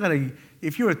 God's not going to,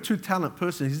 if you're a 2-talent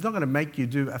person, He's not going to make you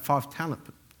do a 5-talent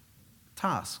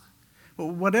task. But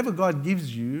whatever God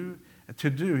gives you to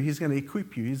do, He's going to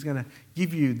equip you. He's going to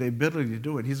give you the ability to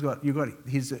do it. You've got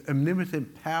His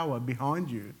omnipotent power behind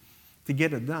you to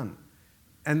get it done.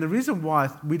 And the reason why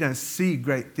we don't see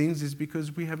great things is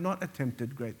because we have not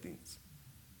attempted great things.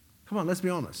 Come on, let's be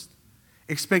honest.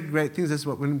 Expect great things. That's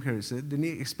what William Carey said, didn't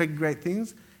he? Expect great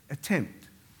things, attempt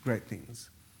great things.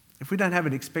 If we don't have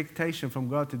an expectation from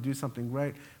God to do something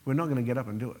great, we're not going to get up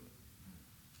and do it.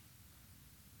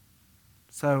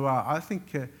 So I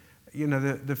think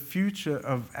the future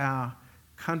of our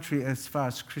country, as far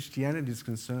as Christianity is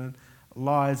concerned,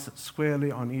 lies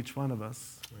squarely on each one of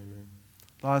us. Amen.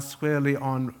 Lies squarely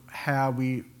on how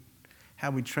we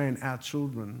train our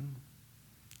children.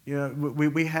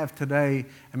 We have today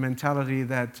a mentality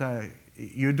that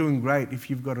you're doing great if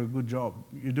you've got a good job.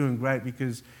 You're doing great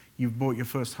because you've bought your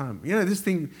first home. This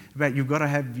thing about you've got to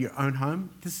have your own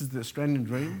home, this is the Australian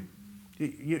dream.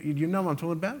 You know what I'm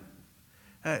talking about?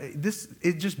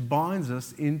 It just binds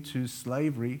us into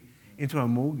slavery, into a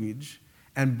mortgage,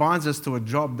 and binds us to a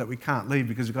job that we can't leave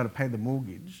because we've got to pay the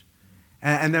mortgage.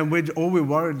 And then all we're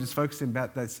worried is focusing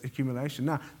about that accumulation.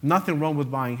 Now, nothing wrong with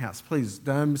buying a house. Please,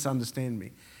 don't misunderstand me.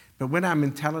 But when our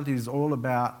mentality is all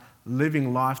about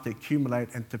living life to accumulate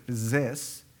and to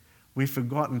possess, we've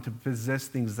forgotten to possess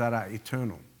things that are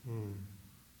eternal.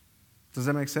 Does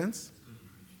that make sense?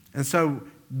 And so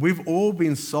we've all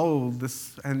been sold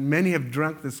this, and many have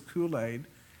drunk this Kool-Aid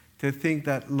to think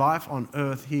that life on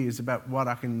earth here is about what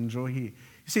I can enjoy here.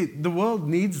 You see, the world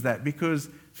needs that because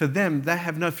for them, they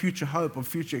have no future hope or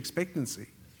future expectancy.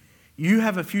 You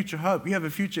have a future hope. You have a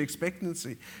future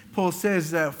expectancy. Paul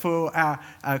says that for our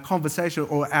conversation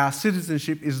or our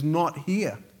citizenship is not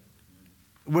here.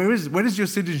 Where is your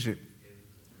citizenship?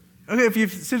 Okay, if your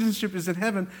citizenship is in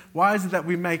heaven, why is it that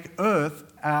we make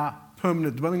earth our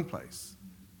permanent dwelling place?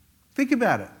 Think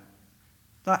about it.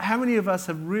 Like, how many of us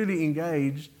have really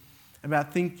engaged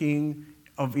about thinking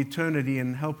of eternity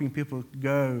and helping people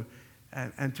go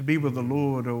and to be with the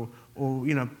Lord, or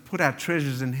put our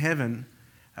treasures in heaven,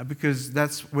 because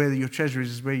that's where your treasure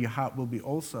is where your heart will be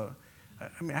also.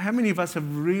 I mean, how many of us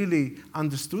have really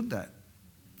understood that?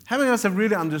 How many of us have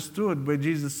really understood where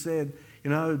Jesus said,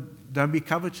 don't be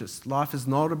covetous. Life is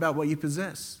not about what you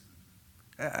possess.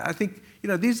 I think,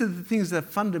 these are the things that are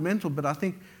fundamental, but I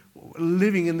think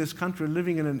living in this country,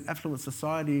 living in an affluent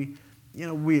society,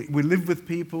 we live with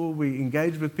people, we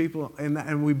engage with people,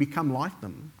 and we become like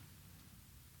them.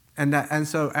 And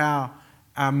so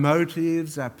our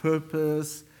motives, our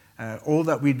purpose, all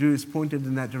that we do is pointed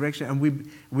in that direction. And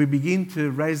we begin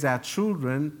to raise our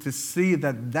children to see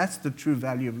that that's the true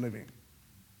value of living,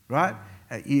 right?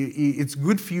 It's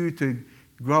good for you to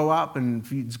grow up, and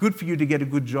it's good for you to get a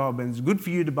good job, and it's good for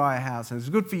you to buy a house, and it's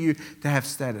good for you to have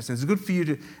status, and it's good for you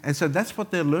to... And so that's what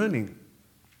they're learning.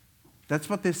 That's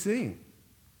what they're seeing.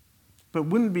 But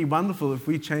wouldn't it be wonderful if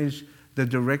we changed the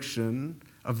direction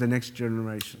of the next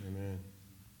generation? Amen.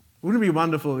 Wouldn't it be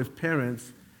wonderful if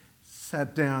parents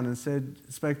sat down and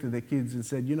spoke to their kids and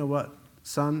said, you know what,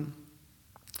 son,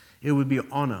 it would be an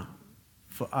honor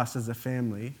for us as a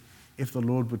family if the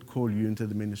Lord would call you into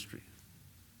the ministry.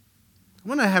 I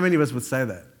wonder how many of us would say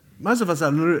that. Most of us are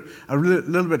a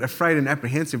little bit afraid and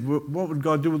apprehensive. What would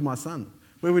God do with my son?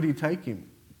 Where would he take him?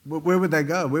 Where would they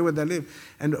go? Where would they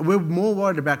live? And we're more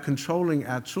worried about controlling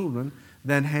our children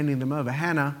than handing them over.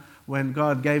 Hannah, when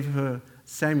God gave her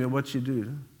Samuel, what'd she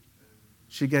do?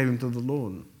 She gave him to the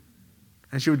Lord.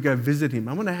 And she would go visit him.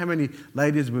 I wonder how many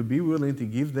ladies would be willing to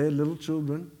give their little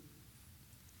children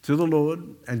to the Lord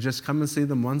and just come and see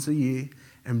them once a year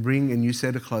and bring a new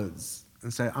set of clothes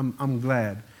and say, I'm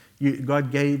glad.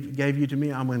 God gave you to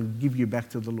me, I'm going to give you back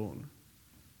to the Lord.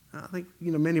 I think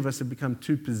many of us have become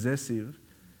too possessive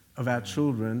of our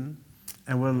children,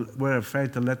 and we're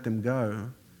afraid to let them go.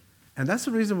 And that's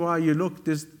the reason why you look,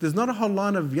 there's not a whole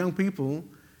line of young people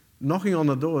knocking on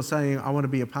the door saying, I want to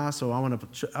be a pastor, or I want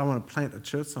to plant a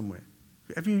church somewhere.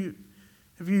 Have you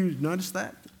noticed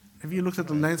that? Have you looked at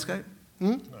the landscape?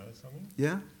 Know something?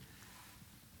 Yeah?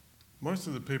 Most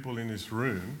of the people in this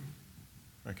room,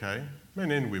 okay, men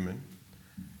and women,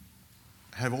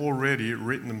 have already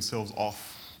written themselves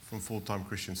off from full-time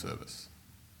Christian service.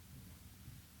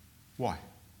 Why?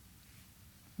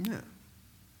 Yeah.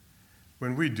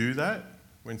 When we do that,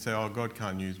 we say, oh, God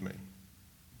can't use me.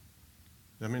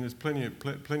 I mean, there's plenty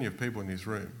of people in this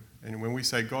room. And when we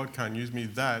say God can't use me,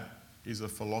 that is a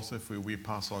philosophy we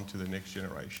pass on to the next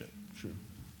generation. Sure.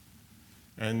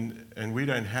 And we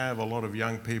don't have a lot of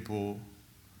young people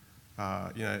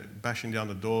bashing down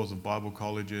the doors of Bible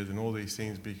colleges and all these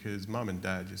things because mum and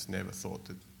dad just never thought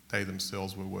that they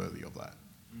themselves were worthy of that.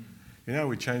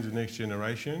 We change the next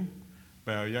generation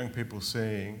by our young people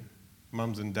seeing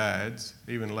mums and dads,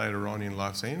 even later on in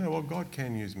life, saying, God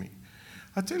can use me.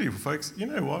 I tell you, folks, you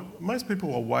know what? Most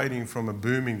people are waiting from a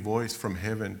booming voice from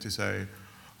heaven to say,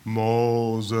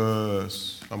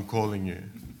 Moses, I'm calling you.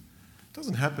 It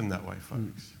doesn't happen that way,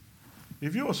 folks.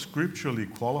 If you're scripturally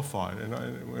qualified,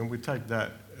 and we take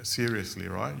that seriously,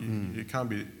 right? You can't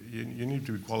be. You need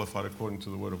to be qualified according to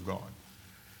the Word of God.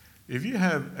 If you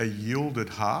have a yielded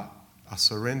heart, a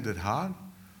surrendered heart,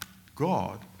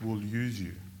 God will use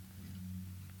you.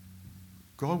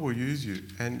 God will use you,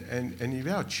 and if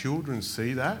our children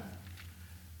see that,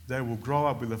 they will grow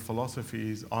up with the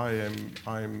philosophy is I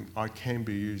can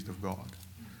be used of God.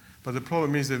 But the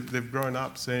problem is they've grown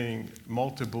up seeing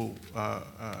multiple,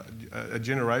 a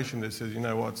generation that says,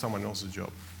 someone else's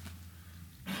job.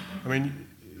 I mean,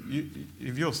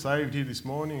 if you're saved here this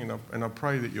morning, and I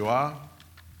pray that you are,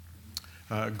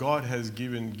 God has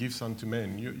given gifts unto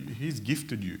men. He's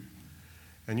gifted you.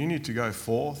 And you need to go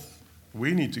forth.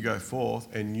 We need to go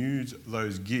forth and use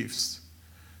those gifts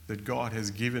that God has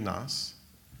given us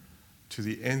to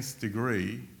the nth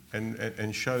degree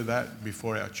and show that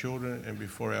before our children and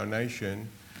before our nation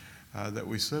that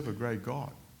we serve a great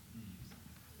God.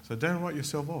 So don't write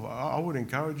yourself off. I would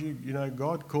encourage you,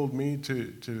 God called me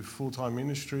to full-time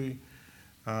ministry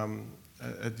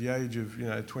at the age of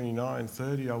 29,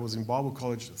 30. I was in Bible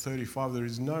college at 35. There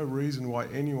is no reason why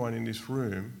anyone in this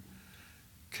room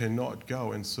cannot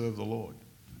go and serve the Lord.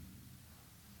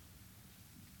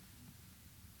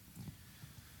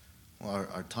 Well,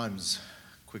 our time's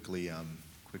quickly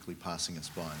passing us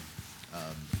by.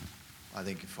 I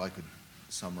think if I could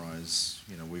summarize,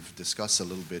 we've discussed a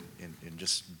little bit in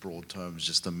just broad terms,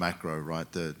 just the macro, right?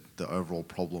 The overall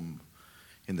problem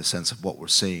in the sense of what we're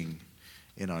seeing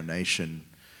in our nation.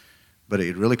 But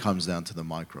it really comes down to the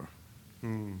micro.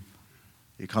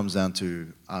 It comes down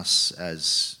to us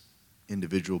as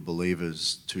individual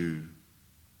believers to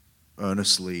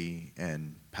earnestly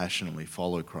and passionately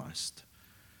follow Christ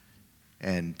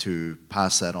and to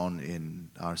pass that on in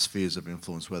our spheres of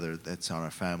influence, whether that's in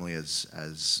our family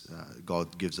as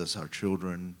God gives us our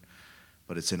children,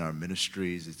 but it's in our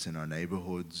ministries, it's in our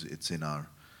neighborhoods, it's in our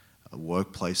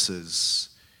workplaces.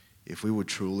 If we would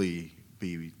truly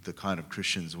be the kind of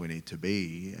Christians we need to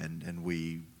be and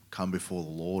we come before the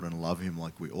Lord and love Him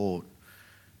like we ought,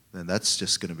 then that's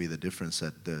just going to be the difference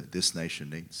that this nation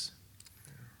needs.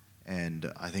 And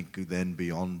I think then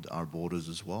beyond our borders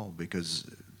as well, because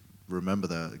remember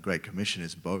the Great Commission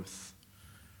is both,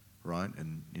 right?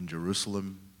 And in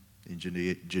Jerusalem, in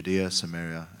Judea,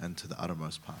 Samaria, and to the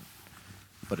uttermost part.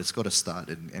 But it's got to start,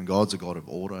 and God's a God of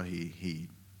order. He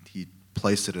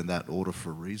placed it in that order for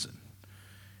a reason.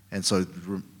 And so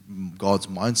God's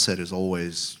mindset is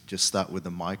always just start with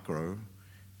the micro,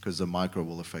 because the micro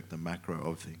will affect the macro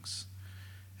of things.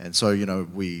 And so,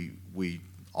 we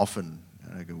often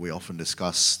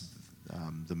discuss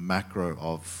the macro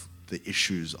of the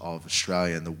issues of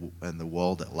Australia and the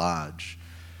world at large.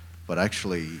 But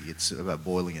actually, it's about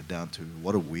boiling it down to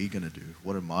what are we going to do?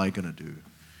 What am I going to do?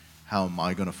 How am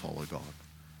I going to follow God?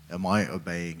 Am I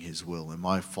obeying His will? Am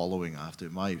I following after?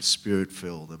 Am I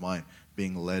spirit-filled? Am I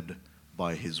being led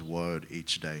by His word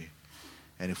each day?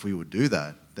 And if we would do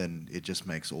that, then it just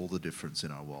makes all the difference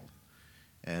in our world.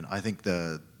 And I think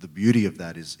the beauty of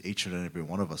that is each and every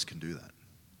one of us can do that.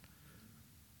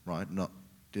 Right?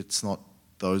 It's not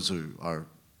those who are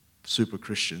super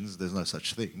Christians. There's no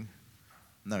such thing.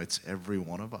 No, it's every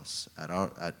one of us in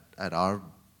our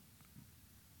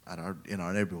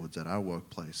neighborhoods, at our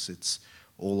workplace. It's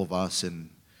all of us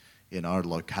in our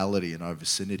locality, in our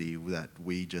vicinity, that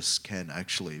we just can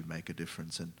actually make a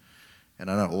difference. And I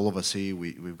know all of us here,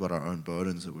 we've got our own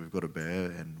burdens that we've got to bear,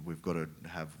 and we've got to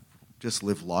just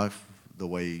live life the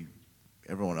way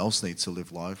everyone else needs to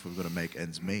live life. We've got to make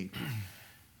ends meet.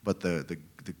 But the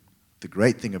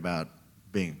great thing about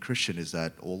being a Christian is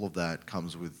that all of that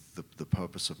comes with the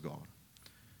purpose of God.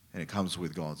 And it comes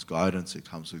with God's guidance. It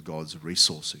comes with God's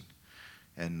resourcing.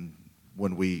 And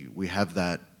when we have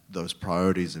those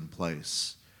priorities in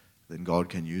place, then God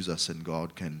can use us and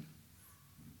God can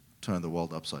turn the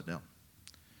world upside down.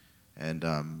 And,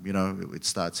 it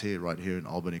starts here, right here in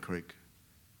Albany Creek.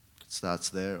 It starts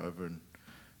there over in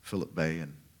Phillip Bay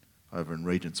and over in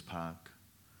Regent's Park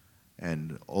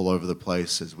and all over the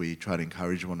place as we try to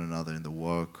encourage one another in the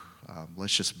work.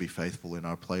 Let's just be faithful in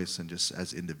our place and just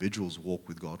as individuals walk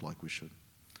with God like we should.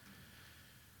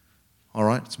 All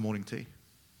right, it's morning tea.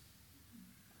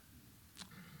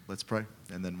 Let's pray,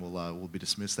 and then we'll be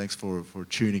dismissed. Thanks for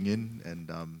tuning in,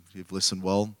 and you've listened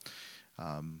well.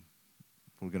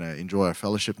 We're going to enjoy our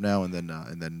fellowship now, and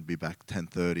then be back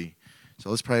 10:30. So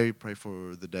let's pray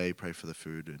for the day, pray for the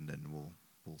food, and then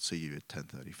we'll see you at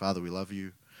 10:30. Father, we love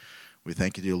you. We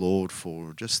thank you, dear Lord,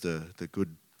 for just the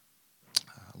good,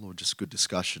 Lord, just good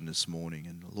discussion this morning.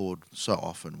 And Lord, so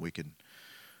often we can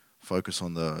focus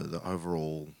on the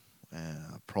overall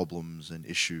problems and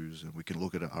issues, and we can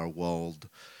look at our world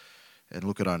and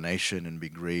look at our nation and be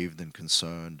grieved and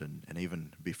concerned and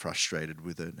even be frustrated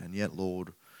with it. And yet,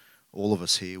 Lord, all of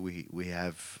us here, we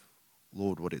have,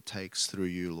 Lord, what it takes through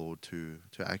you, Lord, to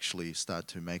actually start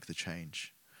to make the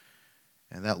change.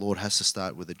 And that, Lord, has to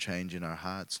start with a change in our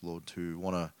hearts, Lord, to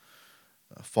want to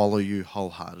follow you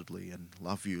wholeheartedly and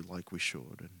love you like we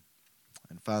should.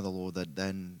 And Father, Lord, that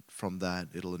then from that,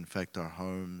 it'll affect our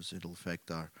homes, it'll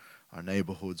affect our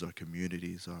neighborhoods, our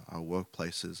communities, our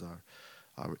workplaces,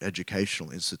 our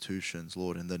educational institutions,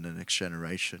 Lord, and then the next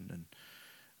generation. And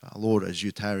Lord, as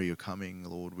you tarry your coming,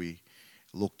 Lord, we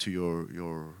look to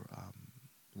your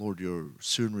Lord, your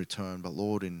soon return. But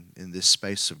Lord, in this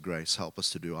space of grace, help us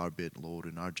to do our bit, Lord,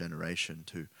 in our generation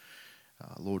to,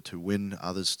 Lord, to win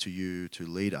others to you, to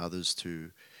lead others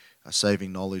to a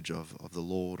saving knowledge of the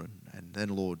Lord, and then,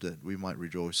 Lord, that we might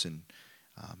rejoice in,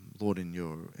 Lord, in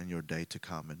your day to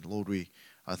come. And Lord, we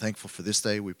are thankful for this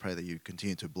day. We pray that you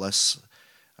continue to bless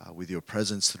with your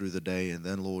presence through the day. And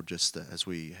then, Lord, just as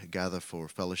we gather for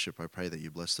fellowship, I pray that you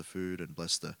bless the food and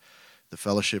bless the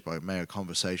fellowship. May our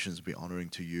conversations be honoring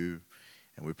to you.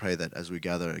 And we pray that as we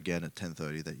gather again at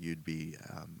 10:30, that you'd be,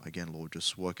 again, Lord,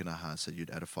 just work in our hearts, that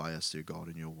you'd edify us, dear God,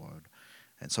 in your word.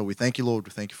 And so we thank you, Lord.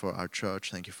 We thank you for our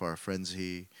church. Thank you for our friends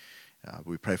here.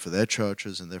 We pray for their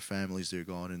churches and their families, dear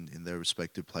God, in their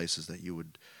respective places, that you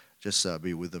would just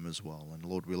be with them as well. And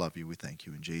Lord, we love you. We thank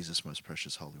you in Jesus' most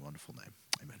precious, holy, wonderful name.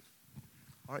 Amen.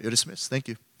 All right, you're dismissed. Thank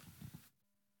you.